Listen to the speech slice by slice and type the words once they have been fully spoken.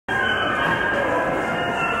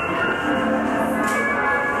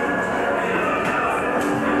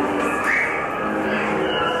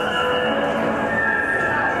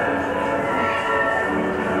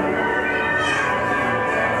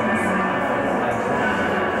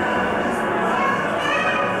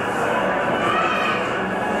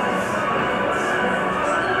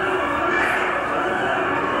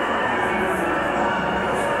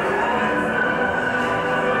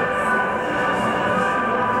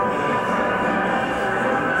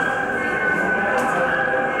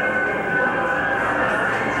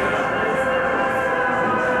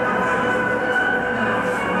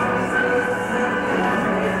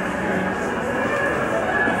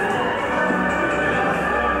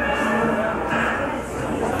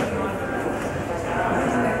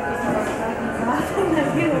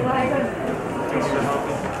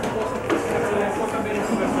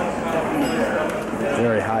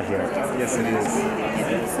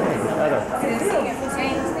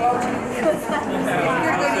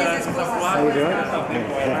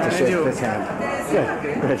shake this hand. Good,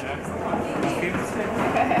 good.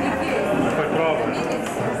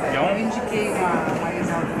 Eu indiquei uma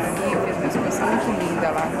Isabel para mim, fez uma exposição muito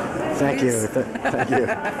linda lá. Thank you, thank you.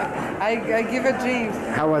 I give a dream.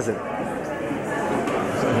 How was it?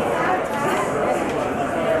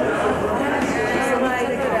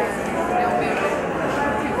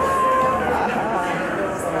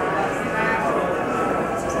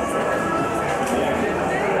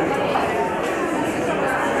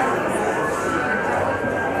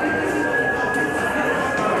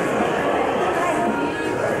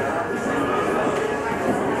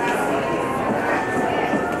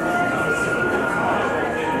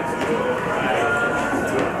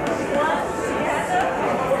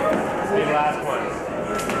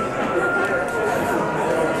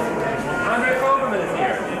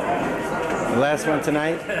 Last one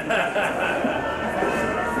tonight?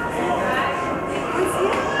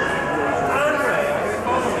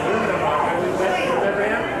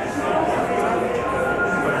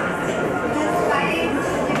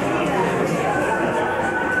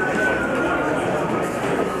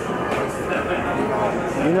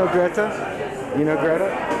 You know Gretta? You know Gretta?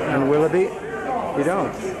 And Willoughby? You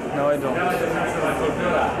don't? No, I don't.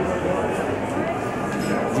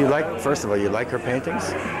 Do you like, first of all, you like her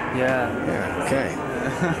paintings? Yeah. Yeah, okay.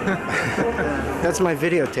 That's my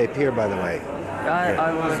videotape here, by the way.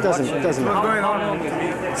 I was Doesn't How matter. long is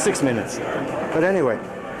it? 6 minutes. But anyway,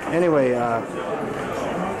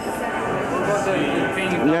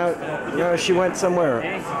 no, she went somewhere.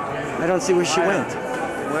 I don't see where she went.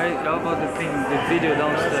 Wait, how about the video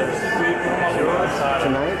downstairs?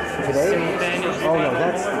 Tonight? Today? Oh no,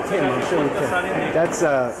 that's Tim. I'm showing Tim.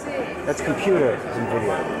 That's computer and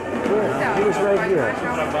video. Yeah, he was right here.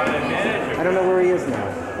 I don't know where he is now.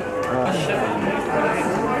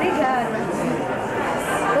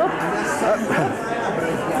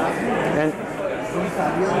 And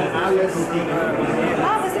Ira,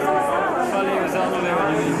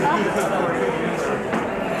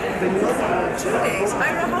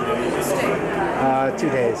 how long did you stay? 2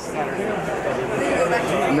 days.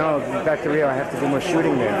 No, back to Rio. I have to do more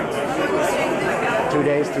shooting there. 2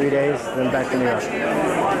 days, 3 days, then back to New York.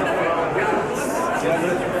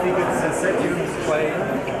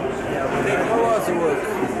 How was the work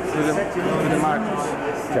with the markers?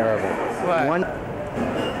 Terrible. Why? One.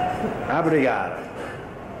 Obrigado.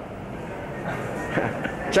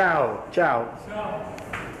 Ciao, ciao.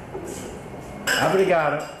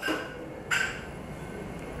 Obrigado.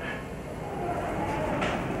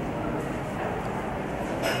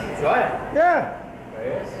 Yeah.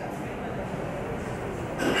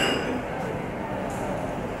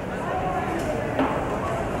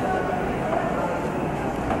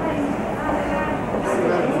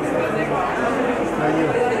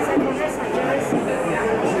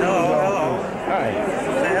 Hi.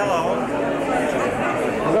 Say hello.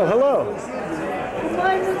 Oh, hello.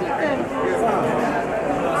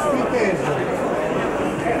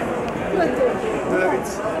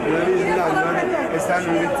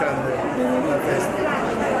 Stanno iniziando la festa.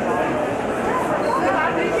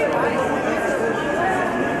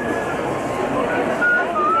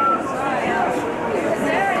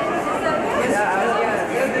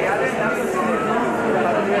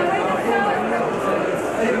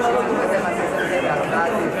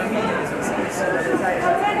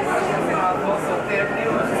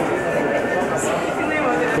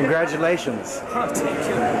 Congratulations. Thank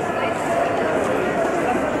you.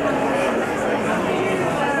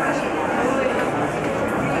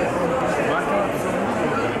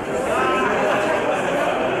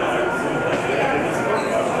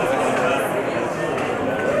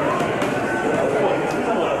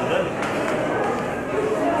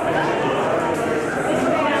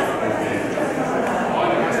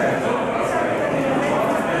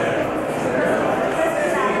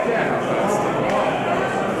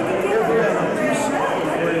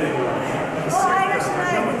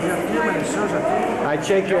 I'd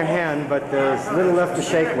shake your hand, but there's little left to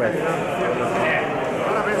shake with.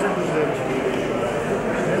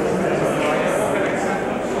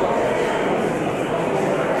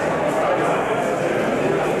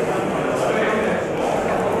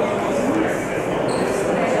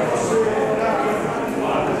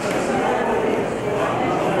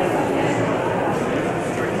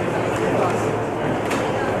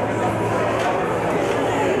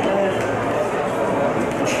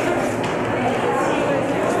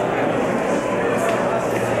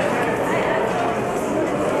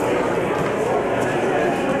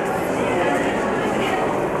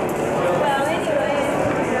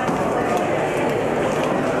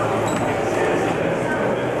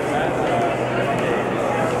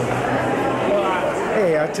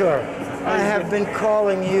 Artur, I have been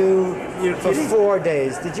calling you for 4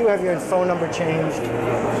 days. Did you have your phone number changed?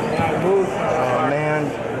 Oh, man.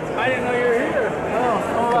 I didn't know you were here.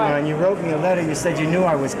 Oh, Come on, you wrote me a letter. You said you knew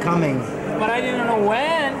I was coming. but I didn't know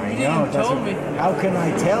when. You didn't tell me. How can I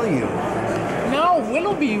tell you? No,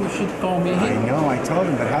 Willoughby, you should call me. I know, I told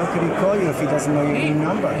him, but how could he call you if he doesn't know your new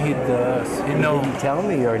number? He does. He knows. Didn't tell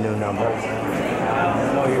me your new number.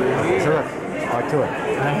 Oh, you're here. Artur,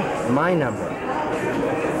 my number.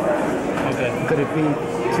 Okay. Could it be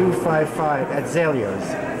 255 at Zelio's?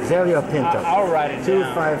 Zelio Pinto. I'll write it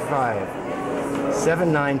down.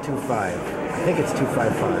 255-7925. I think it's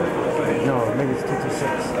 255. No, maybe it's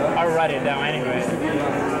 226. I'll write it down anyway.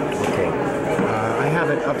 Okay. I have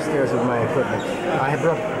it upstairs with my equipment. I have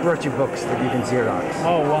brought you books that you can Xerox.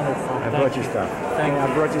 Oh, wonderful. I brought you stuff. Thank you.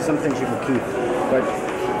 I brought you some things you can keep. But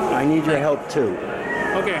I need your help too.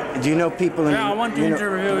 Okay. Do you know people in... Yeah, I want to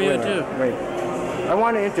interview you too. Wait. I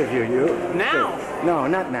want to interview you. Now? Wait. No,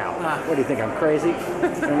 not now. What do you think? I'm crazy?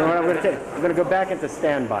 You know what I'm going to take? I'm going to go back into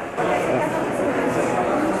standby.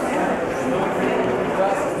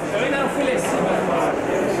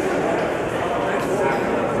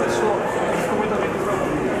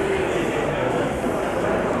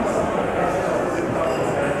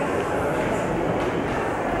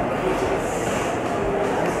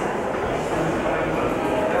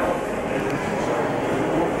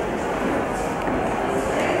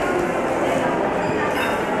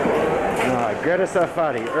 Gretta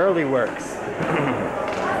Sarfaty, early works.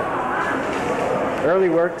 Early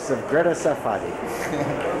works of Gretta Sarfaty.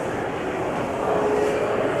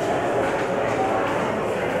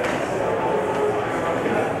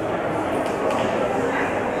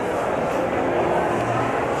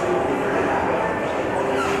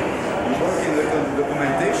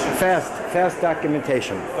 Documentation? Fast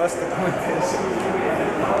documentation. Fast documentation.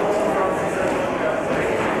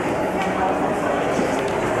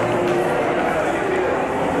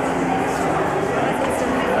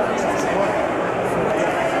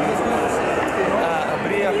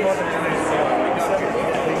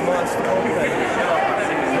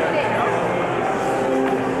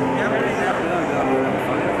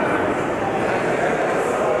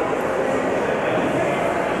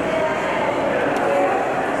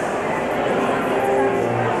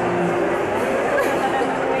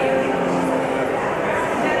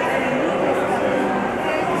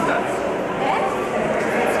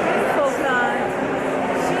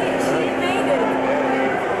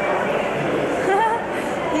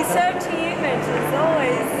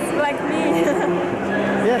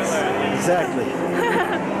 Exactly.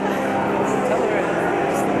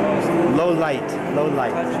 Low light, low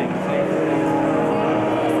light.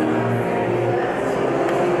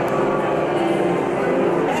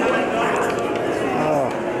 Oh,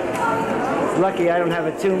 it's lucky I don't have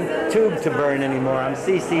a tube to burn anymore. I'm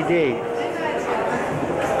CCD.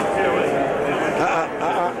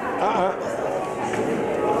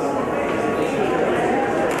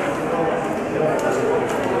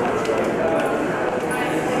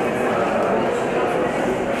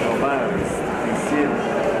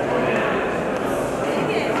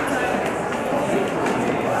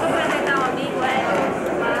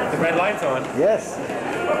 On. Yes,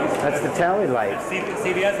 that's the tally light.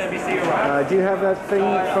 CBS, NBC, right? Do you have that thing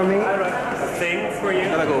for me? A thing for you?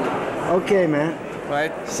 Gotta go. Okay, man.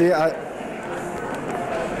 Right. See,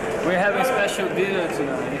 We're having a special dinner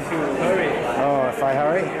tonight. If you hurry. Oh, if I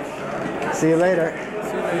hurry? See you later.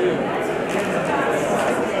 See you later.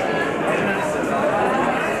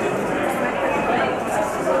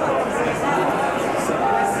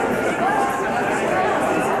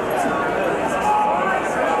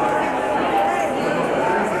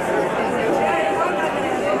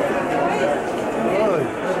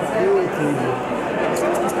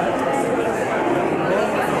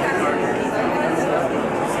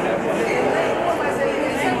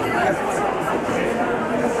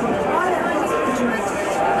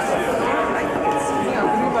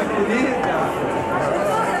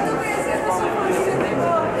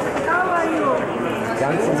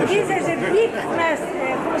 This is a big master.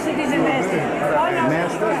 Como se diz mestre?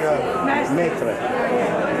 Maître.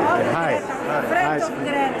 Hi. Friend of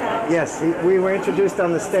Gretta. Yes, we were introduced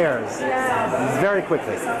on the stairs. Very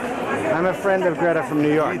quickly. I'm a friend of Gretta from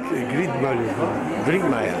New York.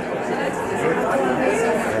 Griegmeier.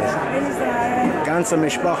 Ganze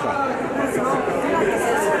Mishpacha.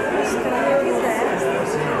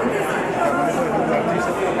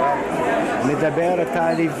 מדבר אתה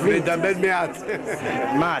על עברית. מדבר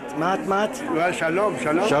מעט. מעט? שלום.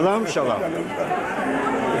 שלום.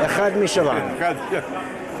 אחד משלום.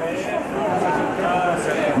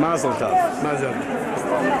 מזל טוב. מזל.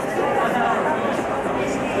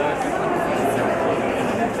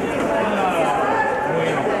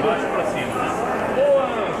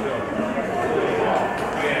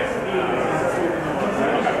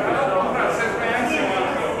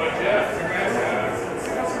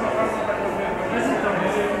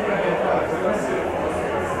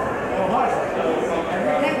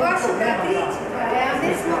 Negócio da crítica é a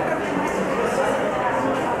mesma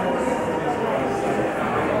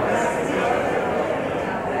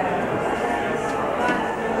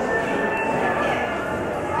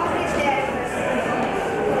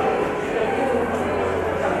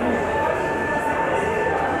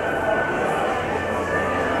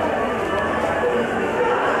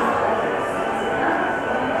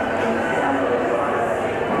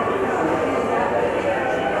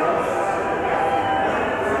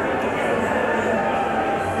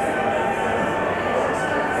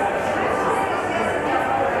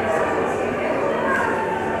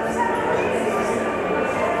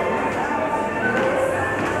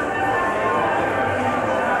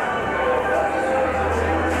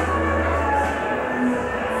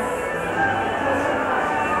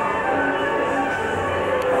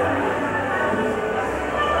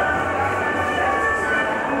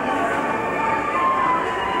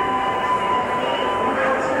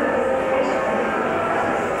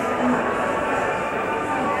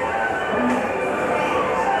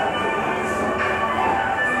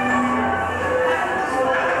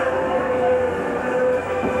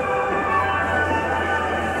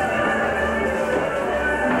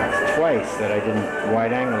that I didn't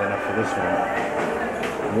wide angle enough for this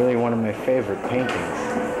one. Really one of my favorite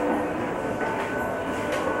paintings.